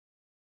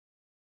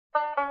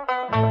It'll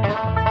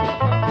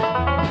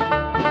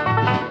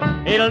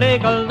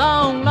take a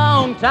long,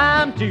 long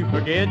time to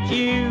forget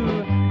you.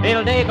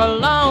 It'll take a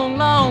long,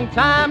 long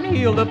time to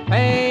heal the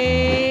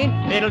pain.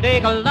 It'll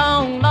take a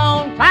long,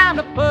 long time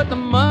to put the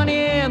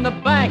money in the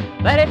bank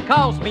that it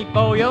cost me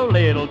for your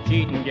little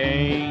cheating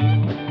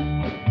game.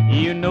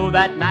 You know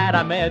that night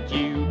I met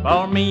you,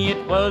 for me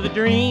it was a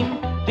dream.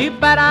 Too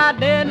bad I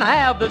didn't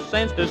have the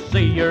sense to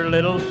see your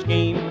little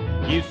scheme.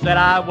 You said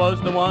I was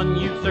the one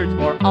you searched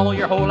for all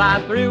your whole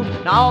life through.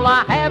 Now all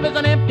I have is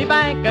an empty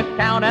bank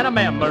account and a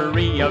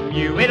memory of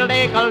you. It'll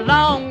take a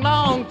long,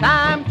 long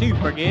time to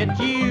forget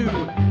you.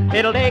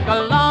 It'll take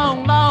a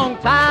long, long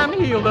time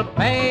to heal the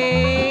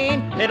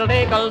pain. It'll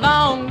take a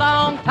long,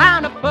 long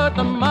time to put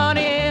the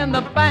money in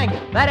the bank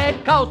that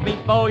it cost me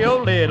for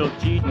your little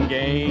cheating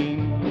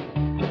game.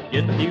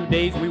 Just a few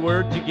days we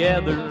were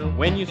together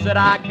when you said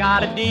I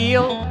got a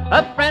deal.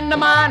 A friend of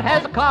mine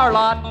has a car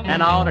lot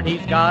and on it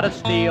he's got a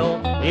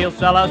steal. He'll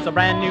sell us a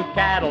brand new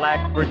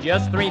Cadillac for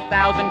just $3,000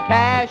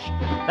 cash.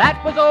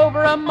 That was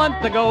over a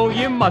month ago,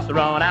 you must have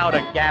run out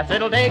of gas.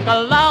 It'll take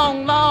a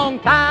long, long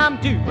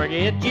time to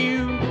forget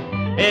you.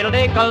 It'll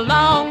take a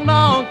long,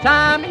 long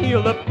time to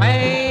heal the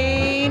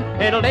pain.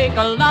 It'll take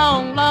a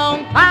long,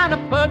 long time to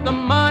put the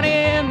money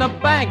in the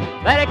bank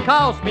that it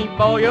cost me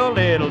for your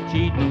little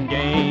cheating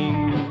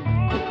game.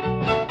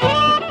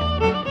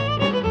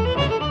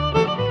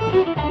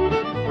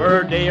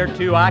 For a day or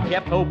two I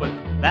kept hoping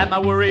that my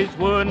worries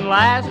wouldn't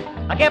last.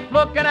 I kept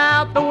looking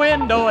out the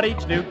window at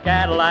each new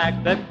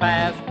Cadillac that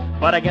passed.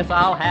 But I guess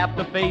I'll have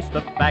to face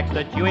the facts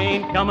that you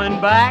ain't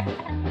coming back.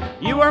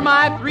 You were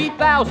my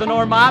 3,000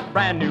 or my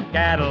brand new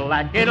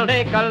Cadillac. It'll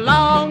take a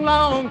long,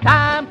 long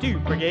time to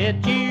forget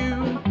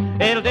you.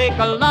 It'll take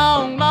a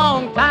long,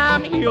 long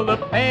time to heal the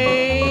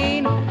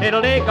pain.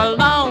 It'll take a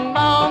long,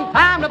 long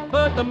time to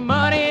put the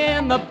money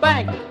in the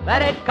bank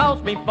that it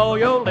cost me for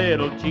your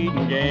little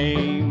cheating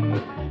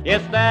game.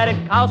 Yes, that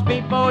it cost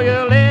me for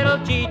your little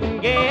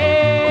cheating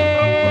game.